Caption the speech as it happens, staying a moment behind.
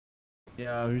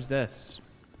Yeah, who's this?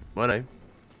 My name?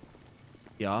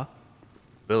 Yeah.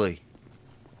 Billy.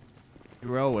 You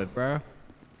roll with, bro.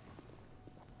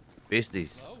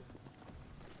 Besties. Hello?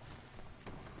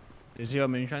 Is your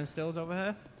moonshine stills over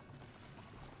here?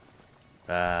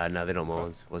 No, they're not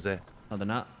mine. Was there? No, they're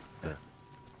not. No.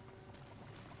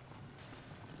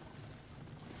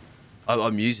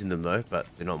 I'm using them though, but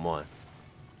they're not mine.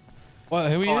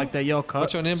 What? Who are you? Oh, like they're your cups.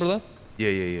 What's your name, brother?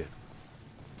 Yeah.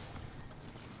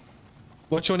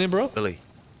 What's your name, bro? Billy.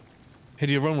 Who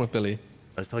do you run with, Billy?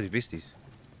 I just told you besties.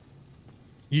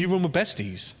 You run with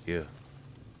besties? Yeah.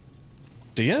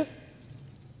 Do you?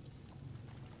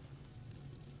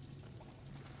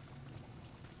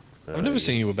 I've never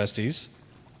seen you with besties.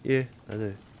 Yeah, I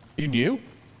do. You knew?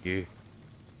 Yeah.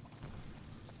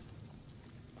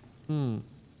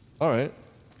 Alright.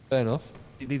 Fair enough.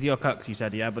 These are your cucks, you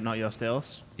said, yeah, but not your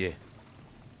stills? Yeah.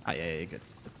 Ah, yeah, you're good.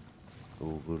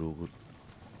 All good, all good.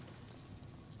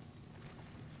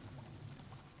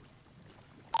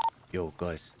 Yo,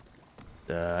 guys.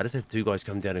 I just had two guys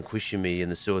come down and question me in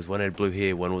the sewers. One had blue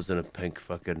hair, one was in a pink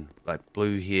fucking, like,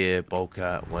 blue hair, bowl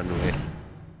cut, one had